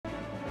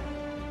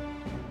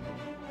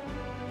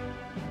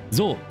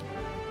So,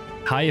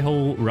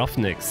 Hi-Ho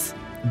Roughnecks.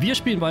 Wir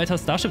spielen weiter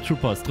Starship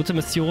Troopers. Dritte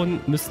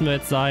Mission müssten wir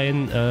jetzt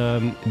sein,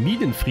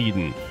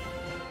 Minenfrieden.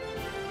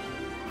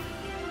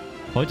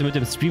 Heute mit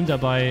dem Stream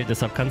dabei,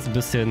 deshalb kann es ein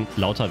bisschen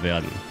lauter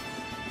werden.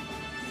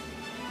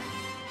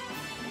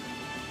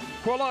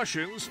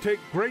 Colossians take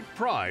great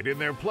pride in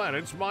their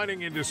planet's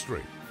mining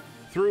industry.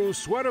 Through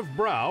sweat of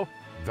brow,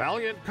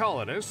 valiant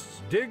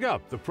colonists dig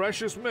up the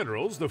precious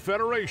minerals the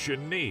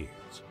Federation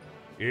needs.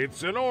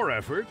 It's an ore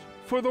effort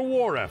for the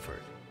war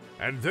effort,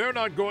 and they're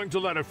not going to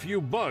let a few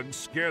bugs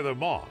scare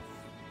them off.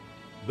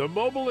 The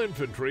Mobile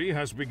Infantry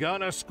has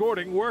begun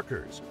escorting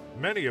workers,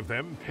 many of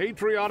them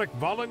patriotic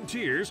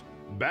volunteers,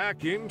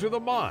 back into the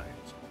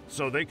mines,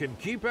 so they can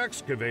keep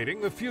excavating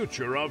the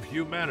future of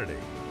humanity.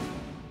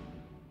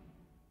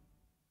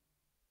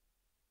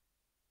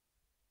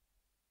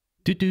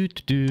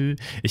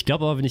 Ich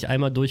glaube aber, wenn ich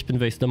einmal durch bin,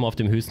 werde ich es nochmal auf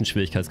dem höchsten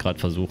Schwierigkeitsgrad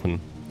versuchen.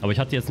 Aber ich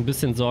hatte jetzt ein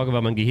bisschen Sorge,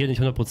 weil mein Gehirn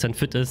nicht 100%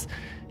 fit ist,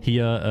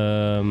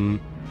 hier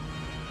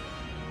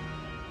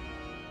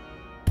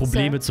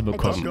Probleme zu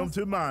bekommen. Welcome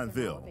to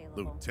Mineville,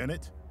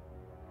 Lieutenant.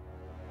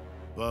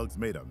 Bugs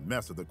made a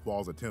mess of the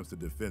Qual's attempts to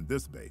defend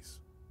this base.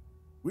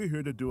 We're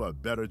here to do a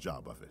better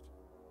job of it.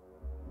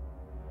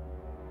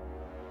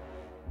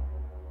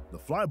 The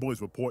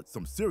Flyboys report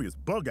some serious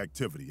bug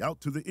activity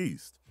out to the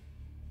east.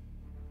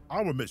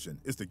 Our mission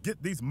is to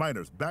get these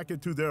miners back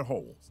into their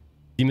holes.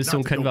 Die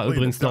Mission kennen wir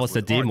übrigens noch aus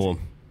der Demo.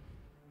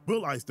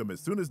 We'll ice them as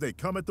soon as they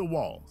come at the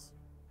walls.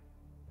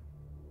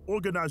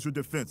 Organize your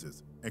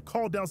defenses and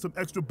call down some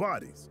extra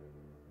bodies.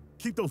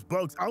 Keep those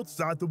bugs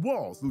outside the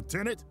walls,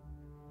 Lieutenant.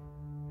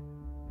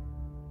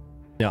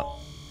 Ja,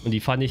 und die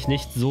fand ich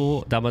nicht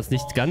so, damals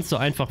nicht ganz so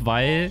einfach,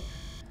 weil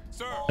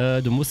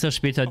du musst ja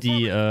später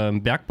die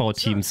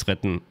Bergbauteams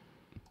retten,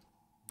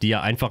 die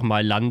ja einfach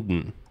mal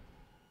landen.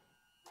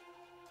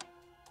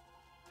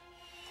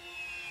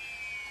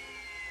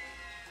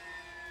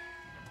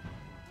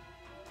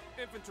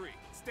 Infantry,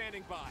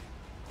 standing by.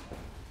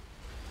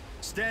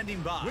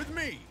 Standing by. With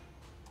me.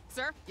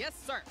 Sir? Yes,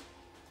 sir.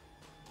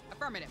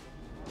 Affirmative.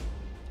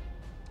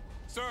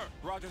 Sir,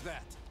 roger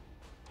that.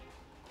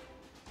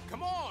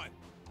 Come on.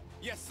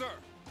 Yes, sir.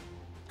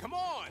 Come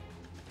on.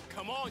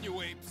 Come on,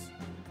 you apes.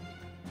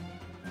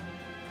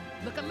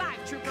 Look alive,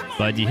 troopers.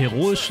 Weil die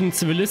heroischen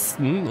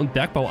Zivilisten und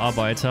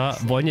Bergbauarbeiter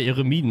wollen ja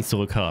ihre Minen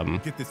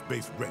zurückhaben. Get this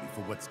base ready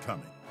for what's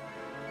coming.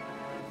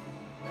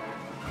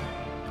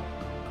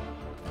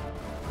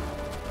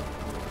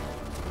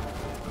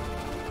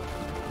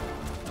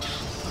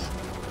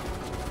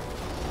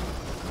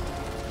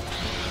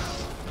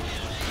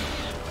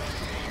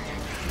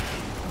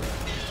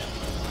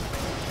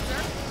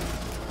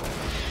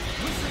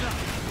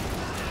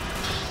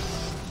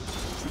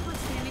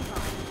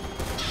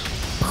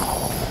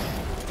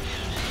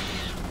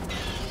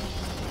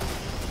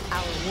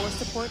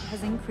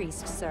 Has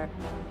increased, sir.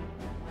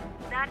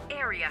 That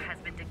area has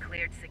been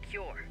declared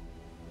secure.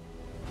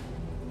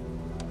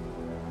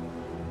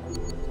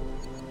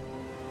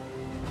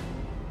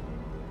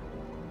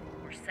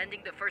 We're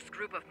sending the first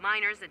group of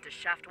miners into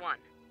Shaft 1.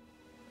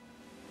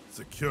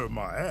 Secure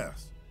my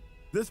ass.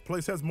 This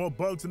place has more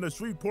bugs than the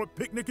Shreveport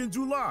picnic in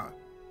July.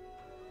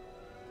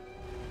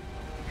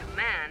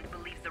 Command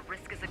believes the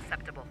risk is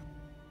acceptable.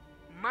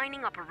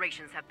 Mining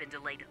operations have been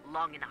delayed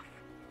long enough.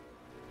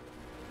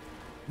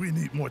 We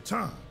need more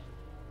time.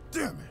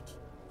 Damn it.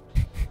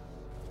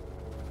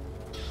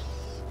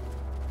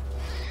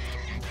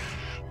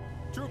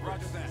 Troop,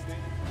 roger that.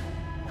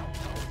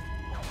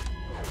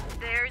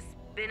 There's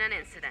been an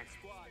incident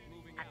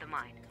at the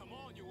mine. Come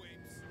on, you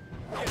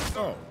apes.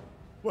 Oh,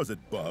 was it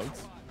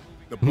bugs?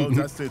 The bugs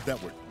I said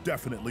that were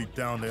definitely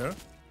down there?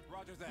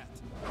 Roger that.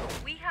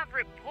 We have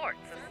reports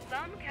of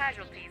some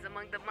casualties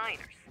among the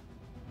miners.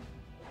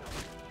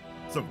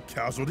 Some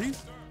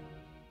casualties?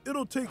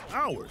 It'll take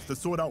hours to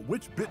sort out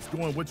which bits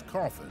go in which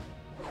coffin.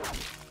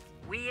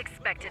 We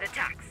expected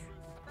attacks.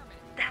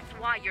 That's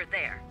why you're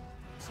there.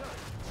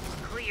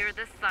 Clear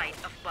the site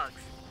of bugs.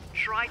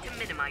 Try to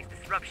minimize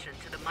disruption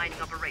to the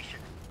mining operation.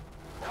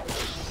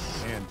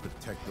 And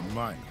protect the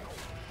miners.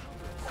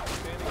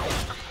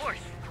 Of course,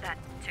 that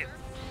too.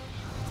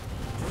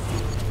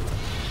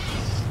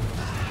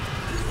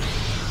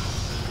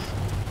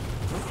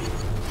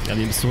 Wir haben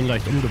die Mission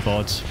leicht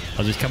umgebaut.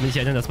 Also ich kann mich nicht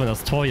erinnern, dass man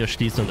das Tor hier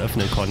schließen und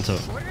öffnen konnte.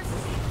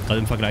 Gerade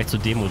im Vergleich zur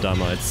Demo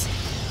damals.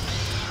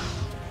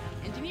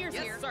 Engineers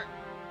here. Sir.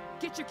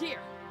 Get your gear.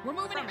 We're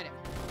moving in.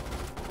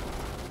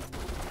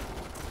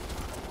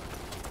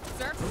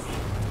 Sir.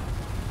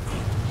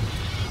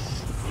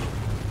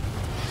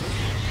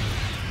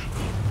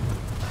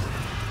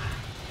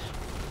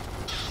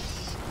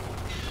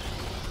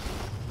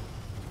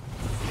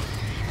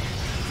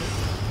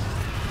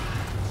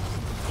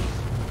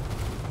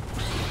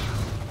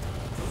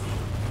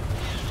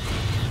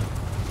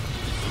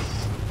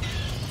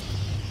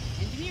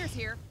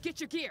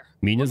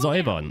 Mine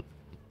säubern.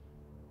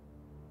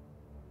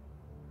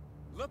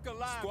 Look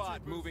alive,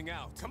 squad moving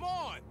out. Come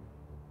on.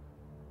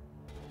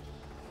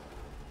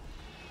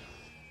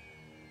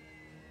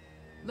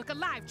 Look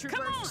alive,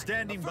 troopers.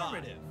 Standing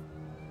by.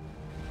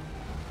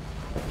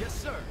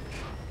 Yes, sir.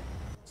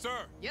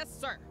 Sir. Yes,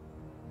 sir.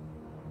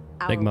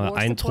 Our Denk mal, war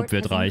ein support Trupp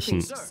wird has reichen.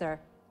 increased, Sir.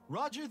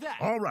 Roger that.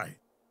 All right.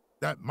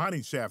 That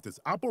mining shaft is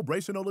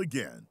operational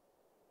again.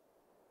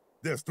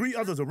 There's 3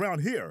 others around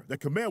here that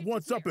Command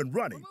wants up and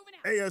running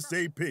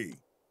ASAP.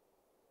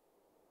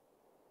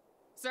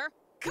 Sir,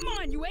 come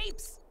on, you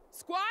apes!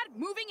 Squad,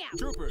 moving out.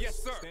 Troopers. Yes,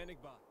 sir. Standing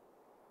by.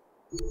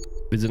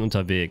 Wir sind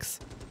unterwegs.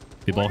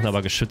 Wir brauchen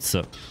aber Geschütze.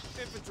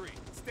 Infantry.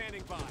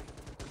 Standing by.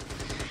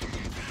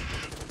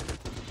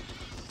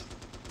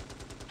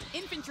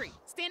 Infantry,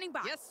 standing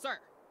by. Yes, sir.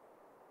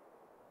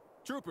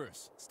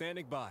 Troopers.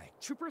 Standing by.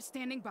 Troopers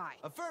standing by.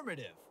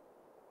 Affirmative.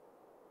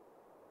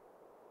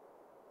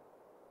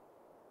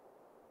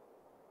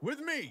 With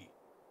me.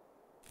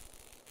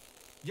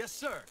 Yes,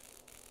 sir.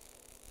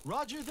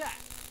 Roger that.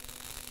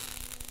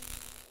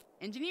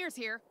 Engineers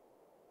here.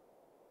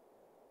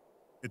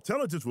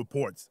 Intelligence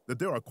reports that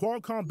there are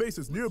Qualcomm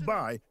bases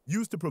nearby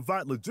used to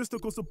provide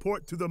logistical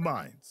support to the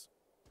mines.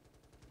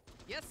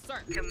 Yes,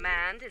 sir.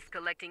 Command is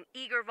collecting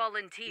eager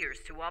volunteers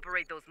to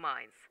operate those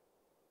mines.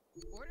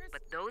 Orders?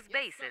 But those Yes,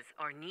 bases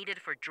are needed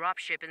for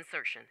dropship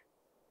insertion.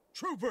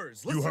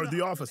 Troopers. You heard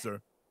the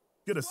officer.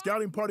 Get a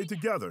scouting party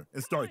together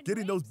and start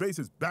getting those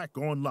bases back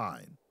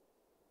online.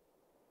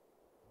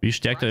 Wie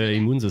stärkt euer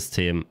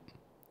Immunsystem?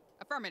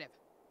 Affirmative.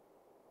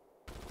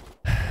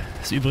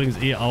 Ist übrigens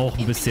auch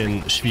ein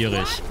bisschen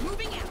schwierig. Squad,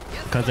 moving out.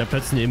 Yes, Du kannst ja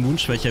plötzlich eine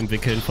Immunschwäche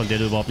entwickeln, von der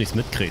du überhaupt nichts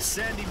mitkriegst.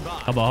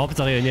 Aber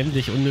Hauptsache, ihr nehmt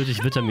nicht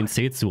unnötig Vitamin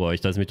C zu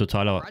euch. Das ist mir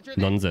totaler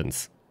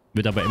Nonsens.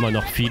 Wird aber immer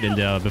noch viel in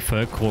der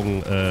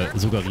Bevölkerung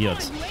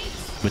suggeriert.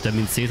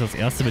 Vitamin C ist das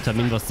erste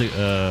Vitamin, was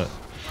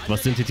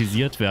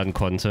synthetisiert werden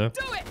konnte.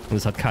 Und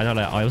es hat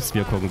keinerlei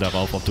Auswirkungen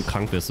darauf, ob du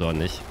krank bist oder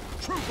nicht.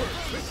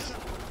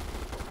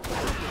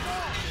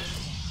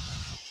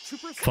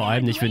 Vor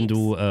allem nicht, wenn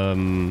du,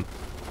 Alert.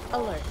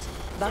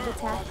 Bug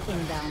attack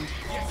inbound.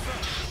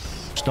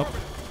 Stopp.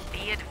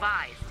 Be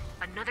advised,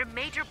 another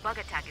major bug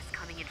attack is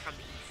coming in from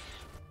the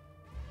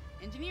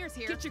east. Engineers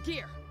here. Get your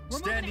gear. We're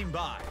Standing moving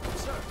out. by.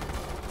 Sir.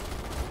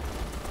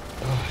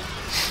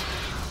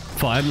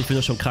 Vor allem nicht, wenn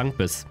du schon krank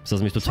bist. Ist das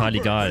nämlich total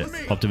egal,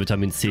 ob du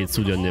Vitamin C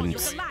zu dir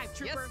nimmst. Alive,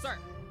 troopers. Yes, sir.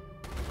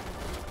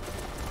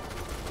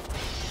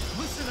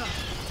 Listen up.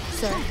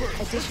 Sir,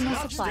 additional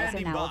supplies are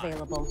Standing now by.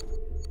 available.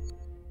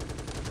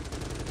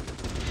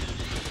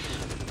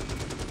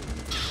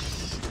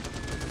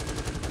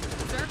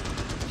 Sir,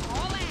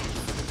 all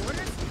hands.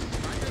 Orders?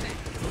 Roger that.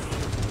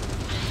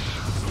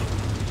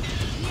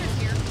 Engineers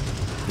here.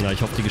 Na,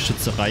 ich hoffe, die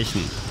Geschütze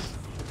reichen.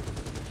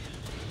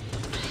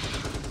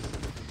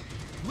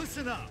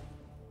 Listen up.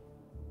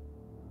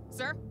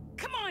 Sir,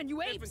 come on,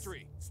 you apes!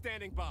 Infantry.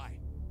 Standing by.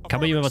 Kann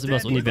mir jemand was über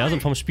das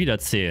Universum vom Spiel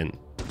erzählen?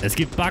 Es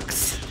gibt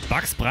Bugs.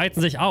 Bugs breiten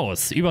sich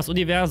aus übers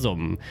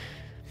Universum.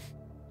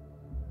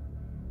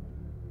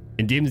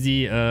 Indem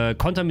sie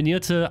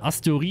kontaminierte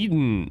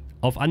Asteroiden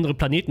auf andere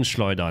Planeten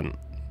schleudern.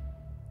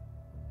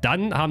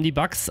 Dann haben die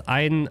Bugs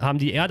haben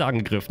die Erde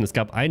angegriffen. Es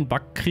gab einen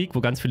Bugkrieg,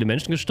 wo ganz viele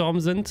Menschen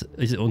gestorben sind.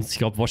 Ich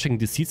glaube, Washington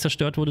DC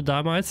zerstört wurde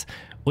damals.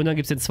 Und dann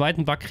gibt es den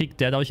zweiten Bugkrieg,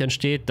 der dadurch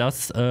entsteht,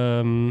 dass,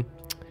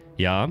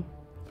 ja,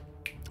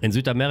 in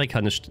Südamerika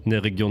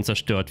eine Region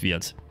zerstört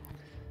wird.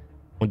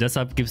 Und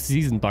deshalb gibt es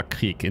diesen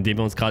Bugkrieg, in dem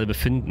wir uns gerade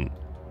befinden.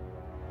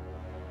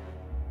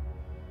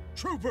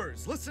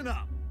 Troopers, listen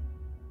up.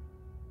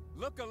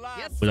 Look alive.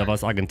 Yes, Oder war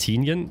es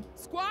Argentinien?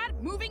 Squad,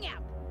 moving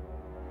out.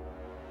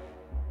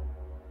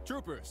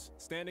 Troopers,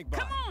 standing by.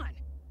 Come on.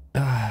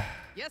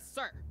 Yes,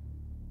 sir.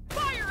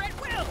 Fire at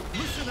will.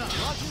 Listen up.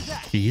 Roger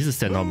that. Wie hieß es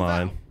denn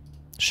nochmal?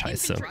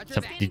 Scheiße. Ich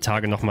habe die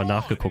Tage nochmal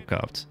nachgeguckt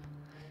gehabt.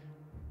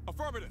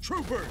 Affirmative.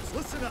 Troopers,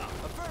 listen up.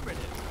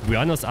 Affirmative.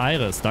 Buenos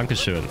Aires,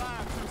 dankeschön.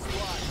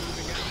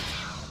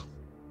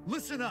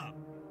 Listen up.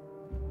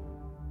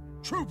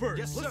 Troopers,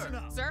 Yes, sir. listen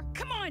up. Sir,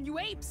 come on, you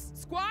apes.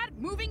 Squad,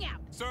 moving out.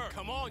 Sir,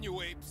 come on,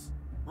 you apes.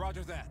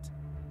 Roger that.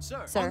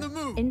 Sir, Sir, on the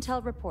move.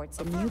 intel reports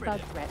a new bug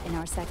Affirmative. threat in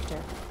our sector.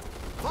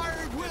 Fire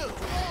at will.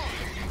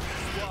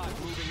 Squad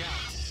moving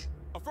out.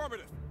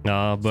 Affirmative.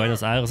 Ja,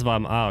 Buenos Aires war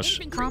am Arsch.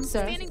 Infantry, Sir,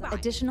 standing by.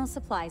 additional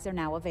supplies are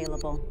now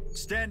available.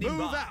 Standing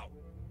move out.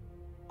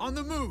 On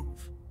the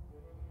move.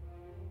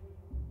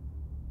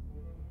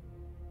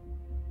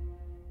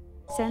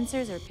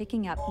 Sensors are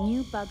picking up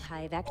new bug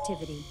hive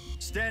activity.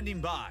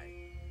 Standing by.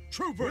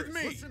 Troopers, with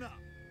me. Listen up.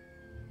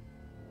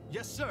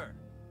 Yes, sir.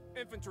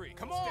 Infantry,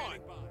 Come on.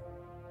 standing by.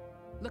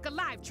 Look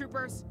alive,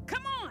 troopers.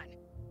 Come on.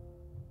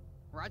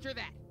 Roger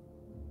that.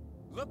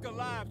 Look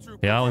alive, troopers.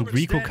 Ja, und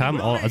Rico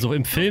kam auch, also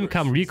im Film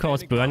kam Rico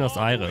aus Buenos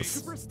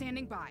Aires. Troopers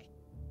standing by.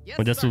 Yes,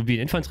 Und der ist zur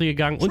Mobile Infantry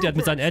gegangen und er hat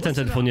mit seinen Eltern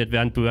telefoniert,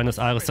 während Buenos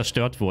Aires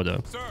zerstört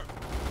wurde. Sir,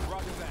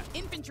 roger that.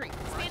 Infantry,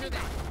 standing by.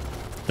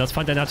 Das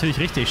fand er natürlich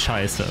richtig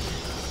scheiße.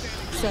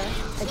 Sir,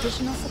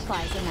 additional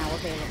supplies are now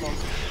available.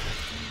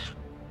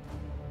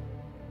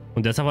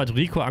 Und deshalb hat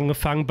Rico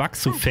angefangen,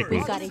 Bugs zu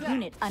ficken. We've got a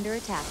unit under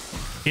attack.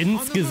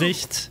 Ins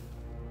Gesicht.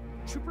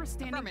 Troopers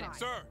standing by.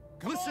 Sir,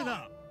 come Listen on.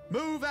 up.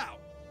 Move out.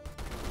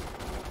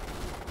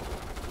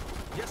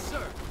 Yes,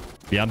 sir.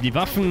 Wir haben die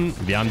Waffen,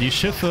 wir haben die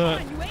Schiffe.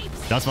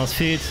 Das, was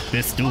fehlt,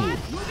 bist du. Moving out.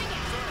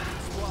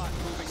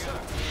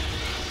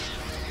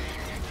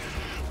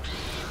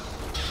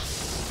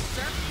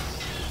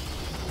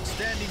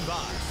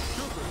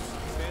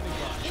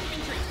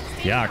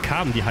 Ja,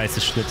 kamen die heiße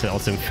Schnitte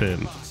aus dem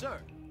Film.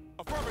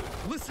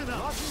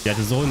 Die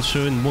hatte so einen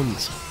schönen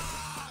Mund.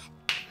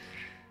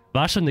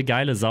 War schon eine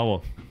geile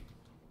Sau.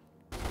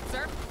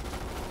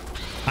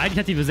 Eigentlich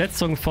hat die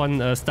Besetzung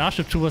von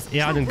Starship Troopers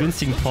eher an einen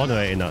günstigen Porno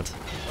erinnert.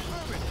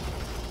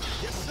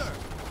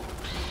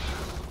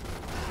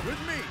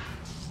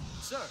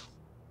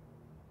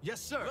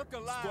 Yes, sir. Look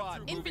alive,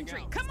 Squad.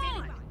 Infantry, come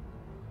on!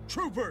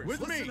 Troopers,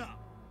 listen up.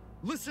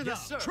 Listen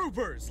up.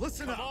 Troopers,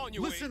 listen up.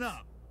 Listen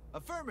up.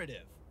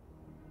 Affirmative.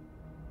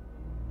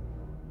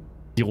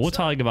 Die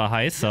Rothaarige war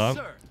heißer.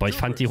 Boah, ich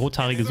fand die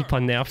Rothaarige super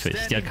nervig.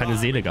 Die hat keine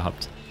Seele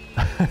gehabt.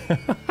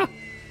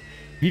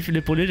 Wie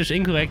viele politisch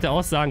inkorrekte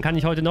Aussagen kann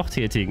ich heute noch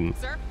tätigen?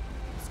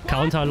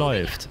 Counter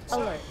läuft.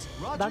 Alert.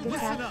 Bug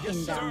attack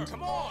inbound.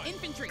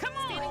 Infantry, come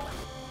on!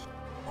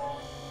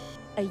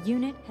 A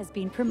unit has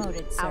been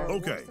promoted, sir.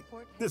 Okay,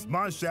 this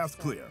mine shaft's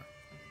clear.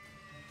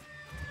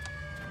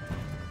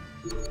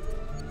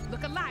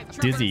 Look alive,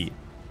 troopers. Dizzy.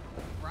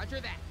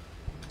 Roger that.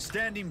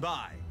 Standing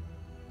by.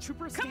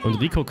 Troopers,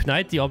 Und Rico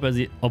knallt die,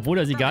 obwohl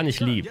er sie gar nicht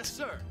liebt. Yes,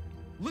 sir.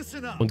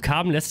 Listen up. Und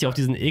Carmen lässt sich auf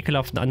diesen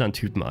ekelhaften anderen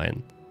Typen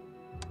ein,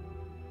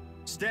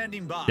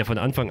 Standing by. der von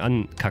Anfang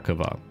an kacke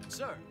war.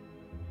 Sir.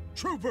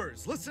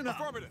 Troopers, listen up.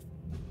 Affirmative.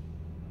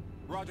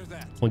 Roger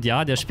that. Und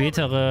ja, der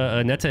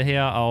spätere nette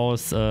Herr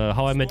aus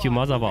How I Met Your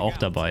Mother war auch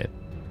dabei.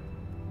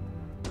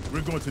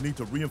 We're going to need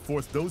to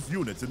reinforce those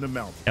units in the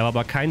mountain. Er war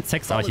aber kein Call us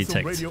some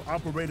Sexarchitekt. radio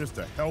operators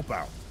to help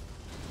out.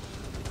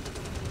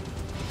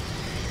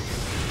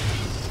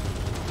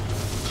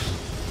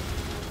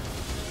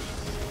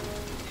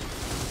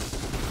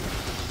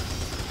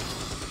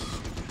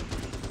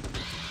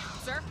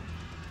 sir.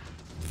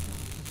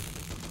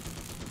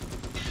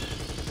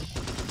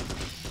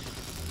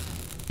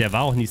 Der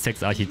war auch nie Engineers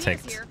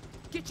Sexarchitekt. here.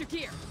 Get your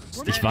gear.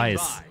 Ich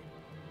weiß.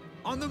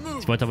 On the move.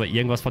 Ich wollte aber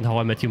irgendwas von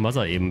How I Met Your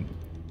Mother eben.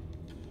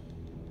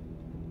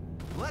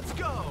 Let's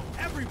go.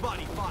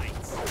 Everybody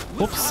fights.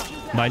 Ups,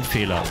 mein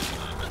Fehler.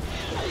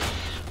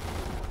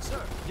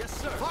 Sir. Yes,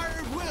 sir. Fire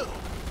at will.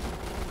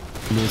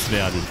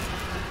 Loswerden.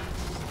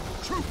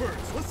 Troopers,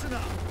 listen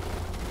up.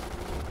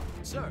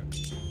 Sir.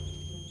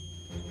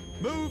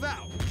 Move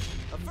out.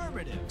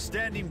 Affirmative.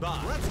 Standing by.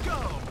 Let's go.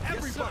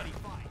 Everybody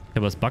fight. Ich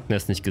habe das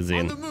Bugnest nicht On the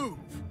gesehen. move.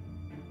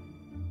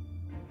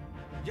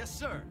 Yes,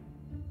 sir.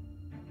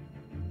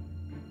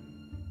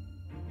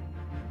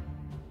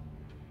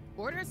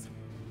 Orders?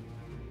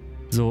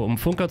 So, um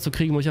Funker zu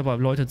kriegen, muss ich aber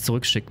Leute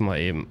zurückschicken mal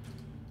eben.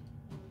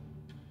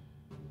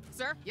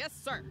 Sir?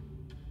 Yes, sir.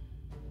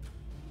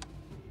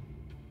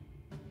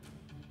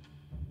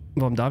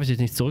 Warum darf ich dich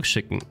nicht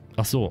zurückschicken?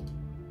 Ach so,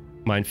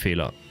 mein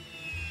Fehler.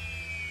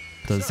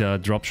 Das ist ja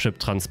Dropship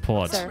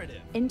Transport. Sir,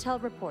 Intel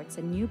reports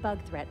a new bug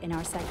threat in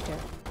our sector.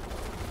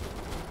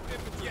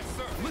 Yes,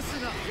 sir.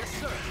 Listen up. Yes,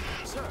 sir.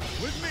 Sir.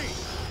 With me.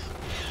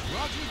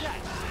 Roger that.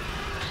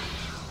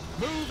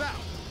 Move out.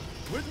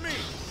 With me.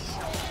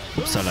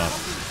 Upsala.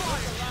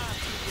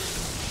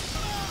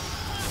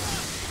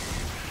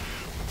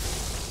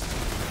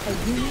 A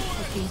unit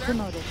has been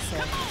promoted, sir.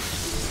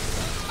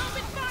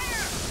 Open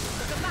fire!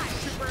 Look alive,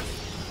 troopers.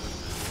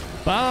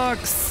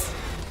 Bugs!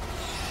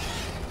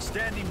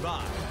 Standing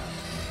by.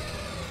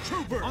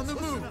 Troopers. On the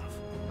move.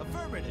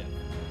 Affirmative.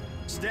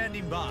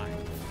 Standing by.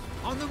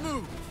 On the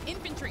move.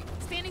 Infantry,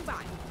 standing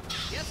by.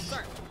 Yes,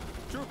 sir.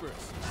 Troopers,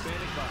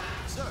 standing by.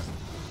 Sir.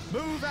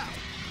 Move out.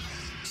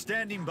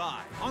 Standing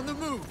by. On the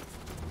move.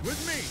 With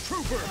me.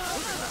 Troopers.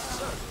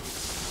 Sir.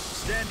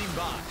 Standing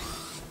by.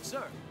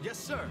 Sir. Yes,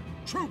 sir.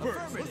 Troopers.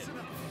 Listen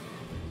up.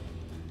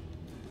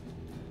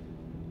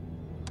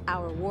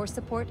 Our war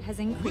support has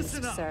increased,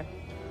 Listen up. sir.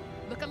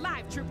 Look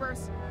alive,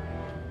 troopers.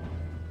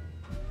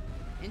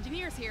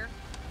 Engineers here.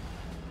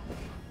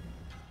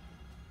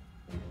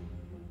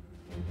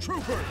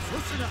 Troopers.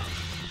 Listen up.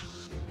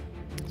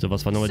 So,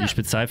 was war nochmal die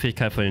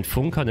Spezialfähigkeit von den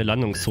Funkern? Eine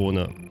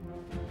Landungszone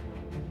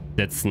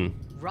setzen.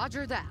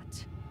 Roger that.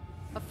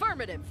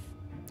 Affirmative.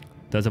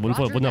 Das ist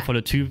der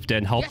wundervolle Typ, der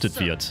enthauptet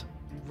wird.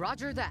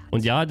 Roger that.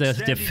 Und ja, der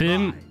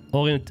Film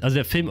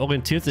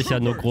orientiert sich ja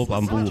nur grob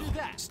am Buch.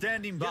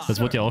 Standing by. Das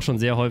wurde ja auch schon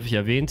sehr häufig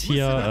erwähnt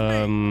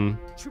hier.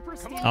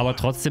 Troopers, stand Aber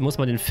trotzdem muss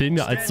man den Film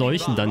ja als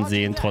solchen dann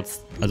sehen,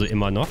 also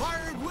immer noch. Fire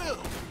at will.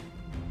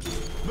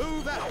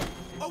 Move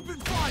out. Open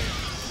fire.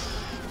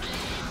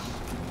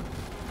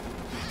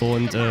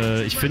 Und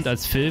ich finde,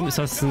 als Film ist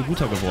das ein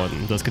guter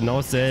geworden. Das ist genau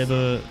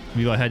dasselbe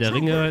wie bei Herr der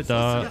Ringe.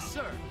 Da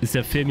ist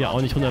der Film ja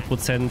auch nicht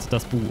 100%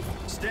 das Buch.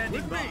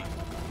 Standing by.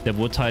 Der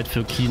wurde halt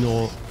für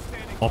Kino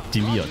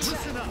optimiert.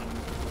 Listen up.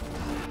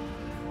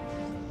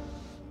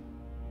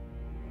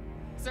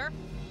 Sir,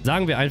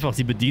 Sagen wir einfach,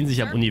 sie bedienen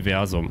sich am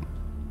Universum.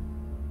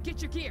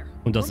 get your gear.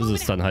 Und das We're ist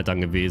es moving dann halt dann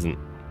gewesen.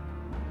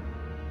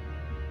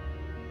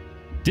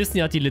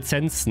 Disney hat die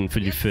Lizenzen für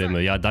die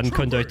Filme. Ja, dann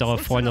könnt ihr euch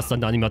darauf freuen, dass dann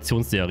eine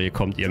Animationsserie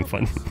kommt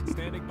irgendwann.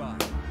 Standing by.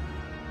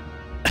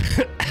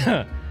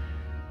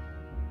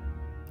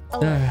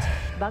 Alert.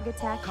 Bug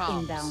attack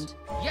Comms. inbound.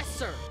 Yes,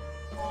 sir.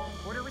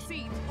 Order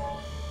received.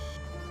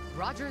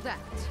 Roger that.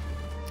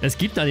 Es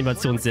gibt eine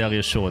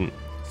Animationsserie schon.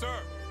 Sir,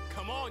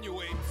 come on, you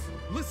apes.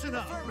 Listen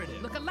up.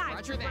 Look alive,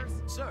 Roger that.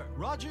 Sir,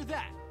 Roger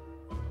that.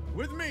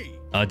 With me.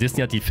 Aber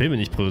Disney hat die Filme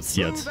nicht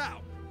produziert. Move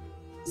out.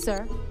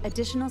 Sir,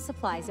 additional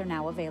supplies are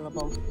now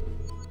available.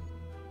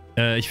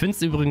 Ich finde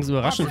es übrigens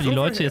überraschend, wie die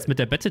Leute jetzt mit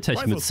der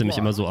Battletech-Mütze mich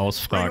immer so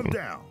ausfragen.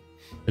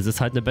 Es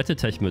ist halt eine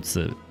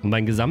Battletech-Mütze.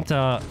 Mein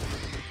gesamter...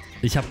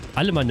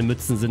 alle meine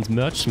Mützen sind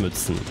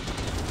Merch-Mützen.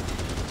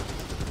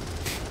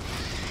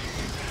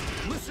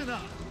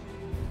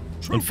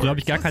 Und früher habe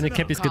ich gar keine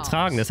Cappies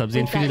getragen, deshalb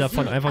sehen viele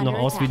davon einfach noch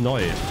aus wie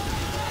neu.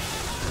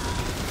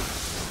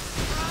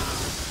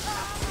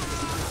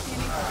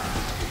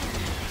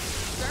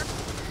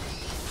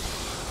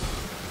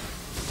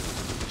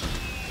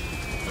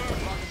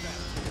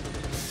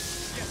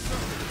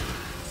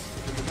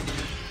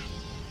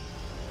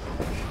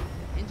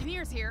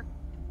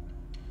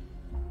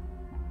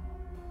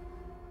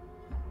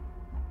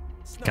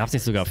 Gab es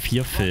nicht sogar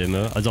 4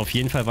 Filme? Also auf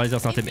jeden Fall weiß ich,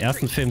 dass nach dem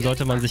ersten Film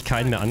sollte man sich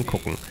keinen mehr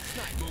angucken.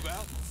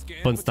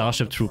 Von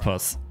Starship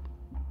Troopers.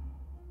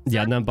 Die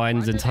anderen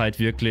beiden sind halt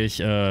wirklich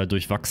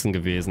durchwachsen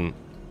gewesen.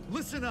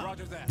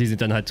 Die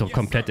sind dann halt so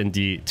komplett in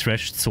die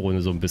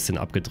Trash-Zone so ein bisschen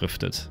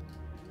abgedriftet.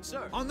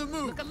 On the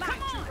move.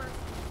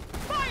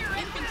 Fire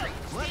infantry.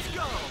 Let's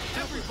go.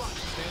 Everybody.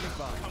 Standing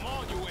by. Come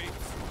on, you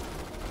apes.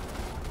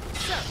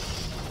 Sir.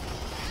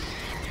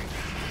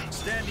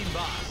 Standing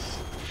by.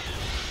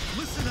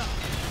 Listen up.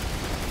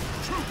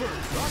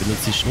 Troopers.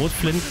 Benutzt die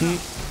Schrotflinten.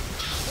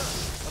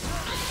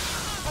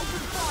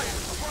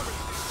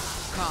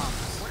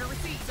 Order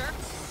received, sir.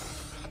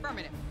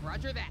 Affirmative.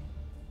 Roger that.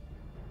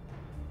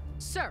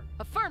 Sir,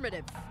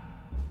 affirmative.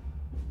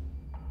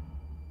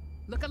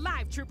 Look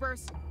alive,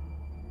 troopers.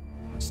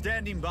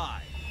 Standing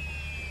by.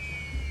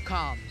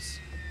 Comms.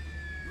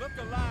 Look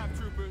alive,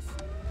 troopers.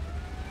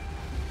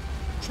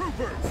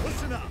 Troopers,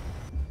 listen up.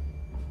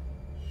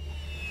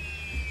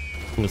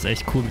 Und das ist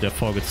echt cool mit der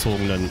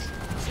vorgezogenen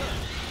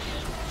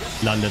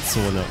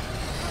Landezone.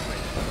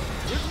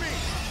 With me.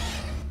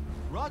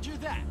 Roger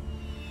that.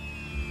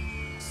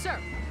 Sir.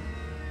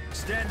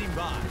 Standing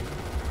by.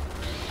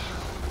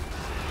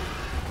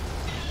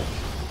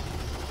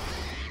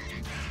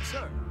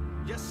 Sir.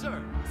 Yes,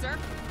 sir. Sir.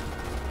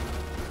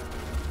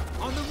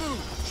 On the move.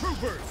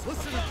 Troopers,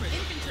 listen up.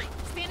 Infantry.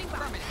 Standing by.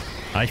 Affirmative.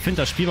 Aber ich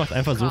finde, das Spiel macht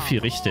einfach so viel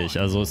richtig.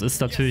 Also es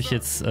ist natürlich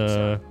jetzt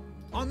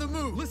On the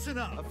move. Listen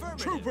up.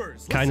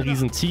 Troopers. kein listen up.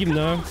 Riesenteam,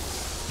 ne?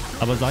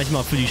 Aber sag ich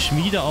mal, für die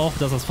Schmiede auch,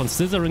 dass das von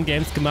Slitherine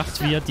Games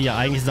gemacht wird, die ja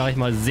eigentlich, sag ich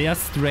mal, sehr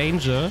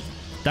strange.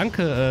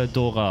 Danke,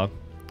 Dora,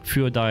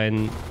 für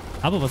dein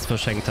Abo, was du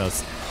verschenkt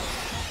hast.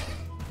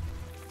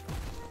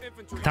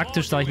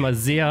 Taktisch, sag ich mal,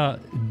 sehr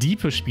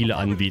diepe Spiele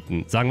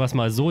anbieten. Sagen wir es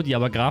mal so, die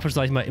aber grafisch,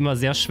 sag ich mal, immer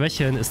sehr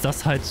schwächeln, ist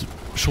das halt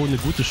schon eine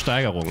gute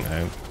Steigerung,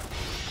 ey.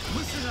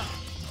 Listen up.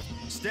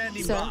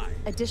 Standing Sir,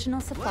 by.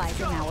 additional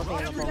supplies are now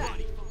available.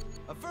 Everybody.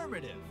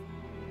 Affirmative.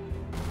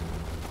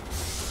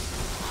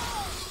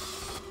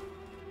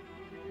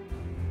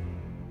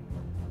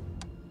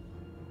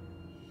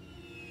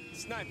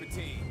 Sniper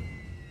team.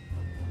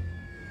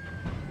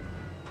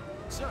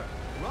 Sir,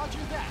 Roger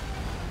that.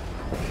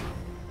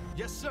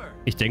 Yes, sir.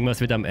 Ich denke mal,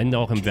 es wird am Ende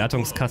auch im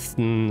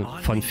Wertungskasten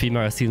von Film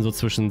Magazine so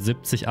zwischen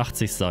 70,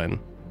 80 sein.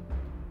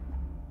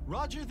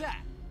 Roger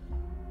that.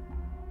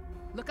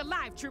 Look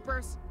alive,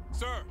 troopers.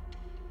 Sir.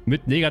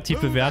 Mit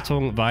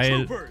Negativbewertung,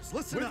 weil... Troopers,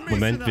 listen up.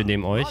 Moment, wir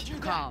nehmen euch.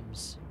 Roger that.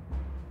 Comms.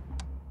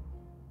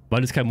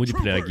 Weil es kein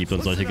Multiplayer gibt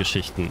und solche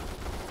Geschichten.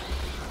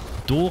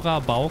 Dora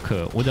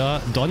Bauke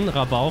oder Don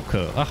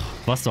Rabauke. Ach,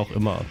 was auch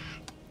immer.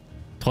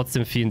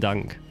 Trotzdem vielen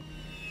Dank.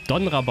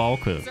 Don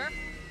Rabauke. Sir.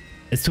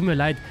 Es tut mir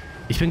leid,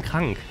 ich bin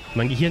krank.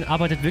 Mein Gehirn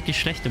arbeitet wirklich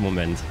schlecht im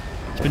Moment.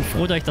 Ich bin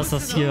froh, dass ich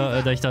dass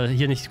ich da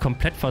hier nicht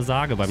komplett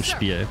versage beim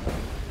Spiel.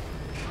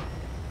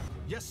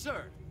 Yes,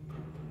 sir.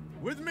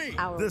 With me.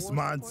 Our This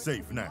war mine's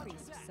support safe now.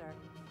 increased, sir.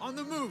 On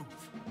the move.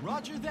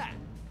 Roger that.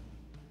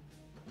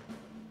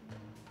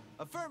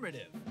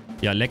 Affirmative.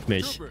 Ja, leck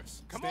mich.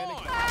 Troopers. Come Standing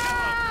on.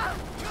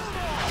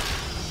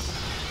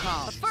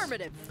 Comms.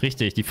 Affirmative.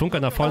 Richtig, die Funker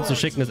nach vorne zu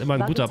schicken, ist immer ein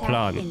Bug guter attack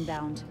Plan.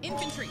 inbound.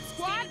 Infantry.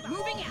 Squad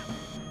moving out.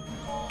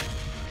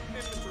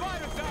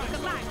 Spider Look time.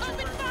 alive.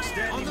 Open fire.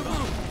 Standing by.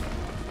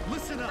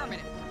 Listen up.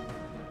 Affirmative.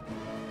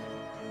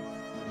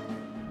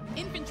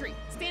 Infantry.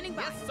 Standing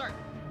by. Yes, sir.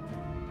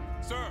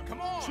 Sir,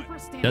 come on.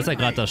 Troopers standing Das ist ja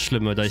by. gerade das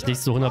Schlimme, dass ich nicht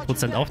so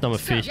 100%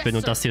 aufnahmefähig bin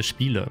und das hier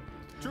spiele.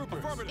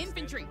 Troopers.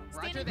 Infantry.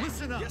 Roger that.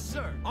 Listen up. Yes,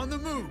 sir. On the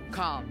move.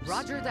 Comms.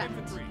 Roger that.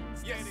 Infantry.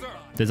 Yes, sir.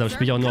 Deshalb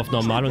spiele ich auch nur auf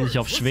normal und nicht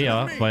auf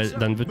schwer, weil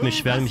dann wird mich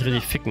schwer nämlich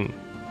richtig ficken.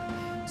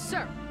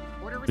 Sir.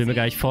 Order Ich will mir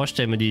gar received. nicht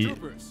vorstellen, wenn die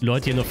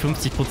Leute hier nur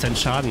 50%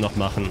 Schaden noch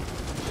machen.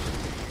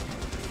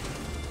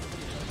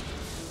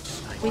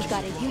 We've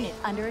got a unit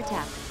under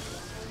attack.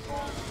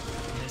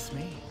 Miss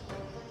me.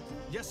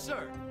 Yes,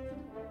 sir.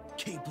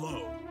 Keep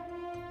low.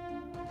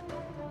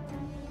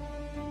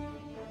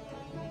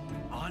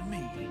 On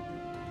me.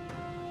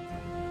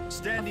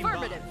 Standing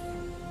Affirmative.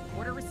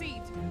 Order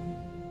received. by.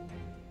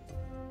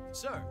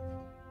 Sir.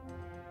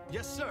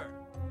 Yes, sir.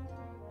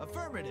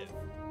 Affirmative.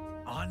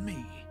 On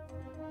me.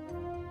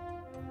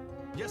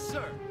 Yes,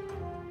 sir.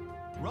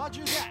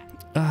 Roger that.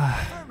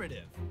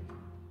 Affirmative.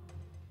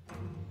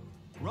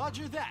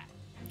 Roger that.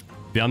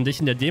 Wir haben dich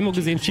in der Demo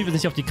gesehen, schieb es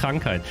nicht auf die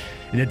Krankheit.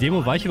 In der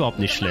Demo war ich überhaupt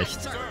nicht schlecht.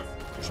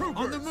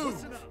 Troopers, on the move.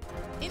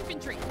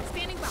 Infantry,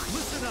 standing by.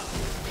 Listen up.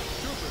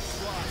 Troopers,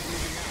 squad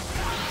moving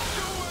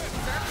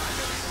out.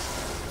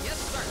 Yes,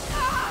 sir.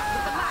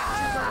 With the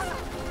last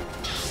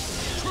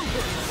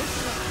Troopers,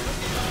 listen up.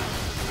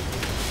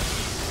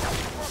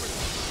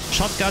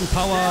 Shotgun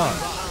Power!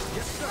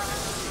 Yes, sir.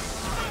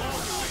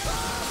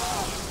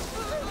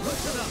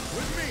 Listen up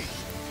with me.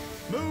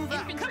 Move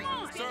out. infantry. Come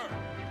on, Sir.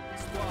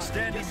 Squad.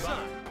 Standing Yes, by.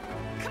 sir.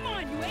 Come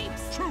on, you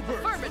apes.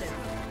 Troopers. Affirmative.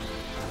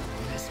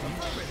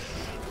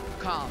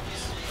 Comms.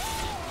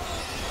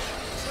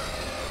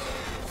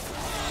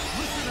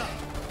 Listen up.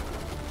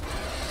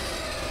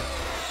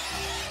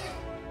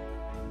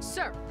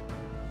 Sir.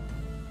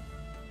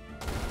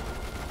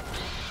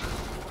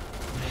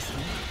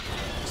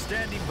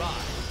 Standing by.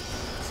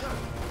 Sir.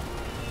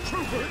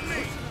 Trooper with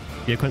me.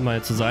 Ihr könnt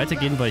mal zur Seite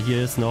gehen, weil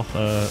hier ist noch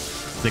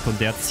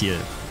Sekundärziel.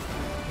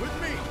 With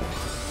me.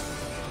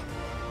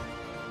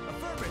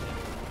 Affirmative.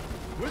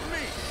 With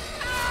me.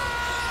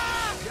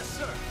 Yes,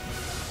 sir.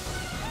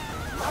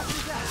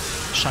 Roger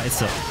that.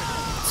 Scheiße.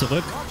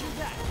 Zurück. Roger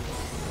that.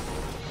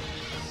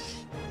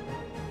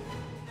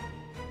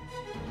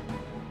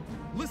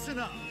 Listen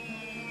up.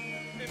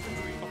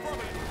 Infantry.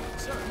 Affirmative.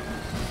 Sir.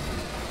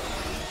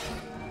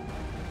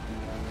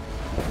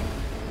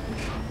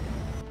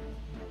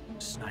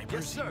 Snipers.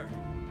 Yes, sir.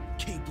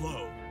 Keep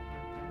low.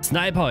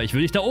 Sniper, ich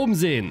will dich da oben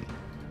sehen.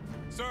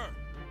 Sir.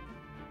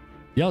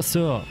 Ja,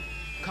 Sir.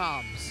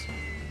 Comms.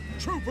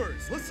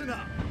 Troopers, listen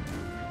up.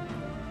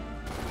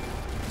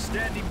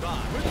 Standing by.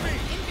 With me.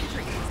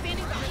 Infantry,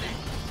 standing by.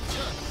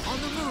 Sir. On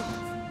the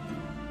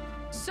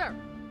move. Sir.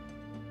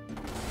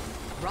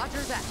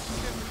 Roger that.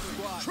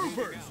 Squad.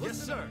 Troopers, yes,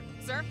 sir.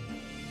 Sir.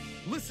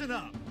 Listen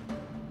up.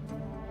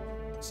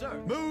 Sir.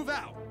 Move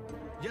out.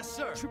 Yes,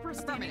 sir. Troopers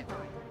standing by.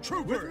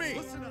 Troopers, with me.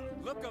 Listen up.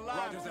 Look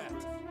alive. Roger that.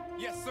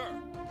 Yes, sir.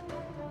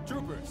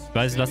 Troopers. Ich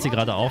weiß, ich lasse sie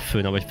gerade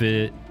auffüllen, aber ich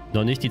will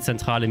noch nicht die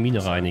zentrale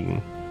Mine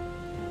reinigen.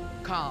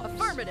 Comms.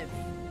 Affirmative.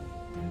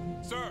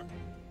 Sir.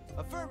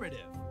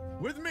 Affirmative.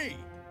 With me.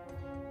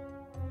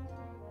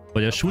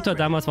 Und der Shooter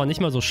damals war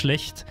nicht mal so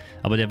schlecht,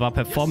 aber der war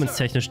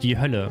performance-technisch die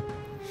Hölle.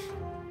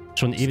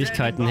 Schon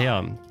Ewigkeiten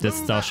her, der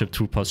Starship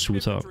Troopers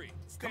Shooter. Infantry.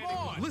 Come Standing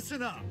on. by.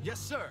 Listen up. Yes,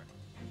 sir.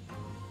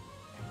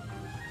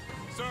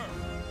 Sir.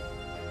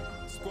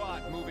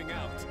 Squad moving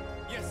out.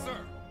 Yes, sir.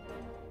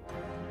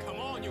 Come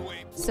on, you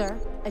apes. Sir,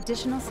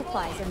 additional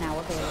supplies are now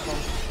available.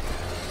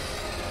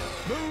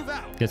 Move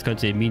out. Jetzt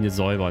könnt ihr die Mine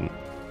säubern.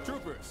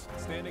 Troopers.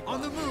 Standing On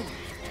by. the move.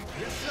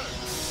 Yes, sir.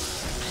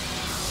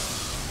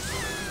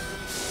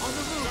 On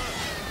the move.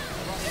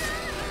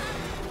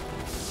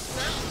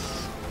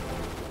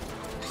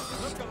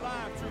 Look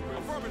alive, troopers.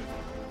 Affirmative.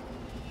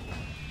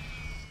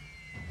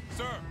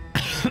 Sir.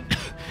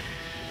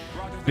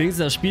 Roger that.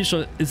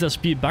 Wenigstens ist das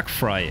Spiel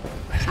bugfrei.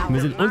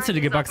 Mir sind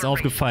unzählige Bugs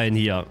aufgefallen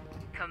hier.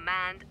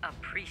 Command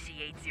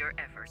appreciates your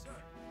efforts.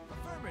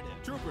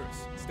 Affirmative.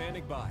 Troopers.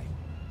 Standing by.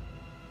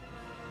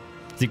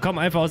 Sie kommen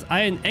einfach aus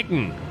allen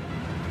Ecken.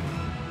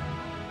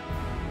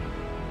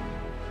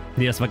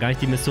 Nee, das war gar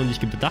nicht die Mission, die ich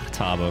gedacht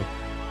habe.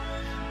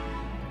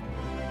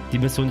 Die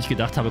Mission, die ich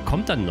gedacht habe,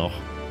 kommt dann noch.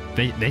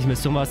 Welche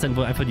Mission war es denn,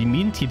 wo einfach die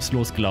Minenteams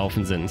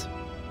losgelaufen sind?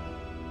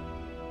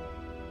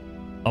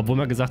 Obwohl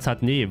man gesagt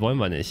hat, nee, wollen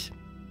wir nicht.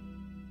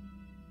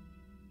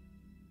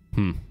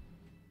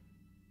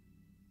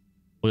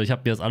 Oder ich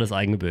habe mir das alles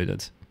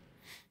eingebildet.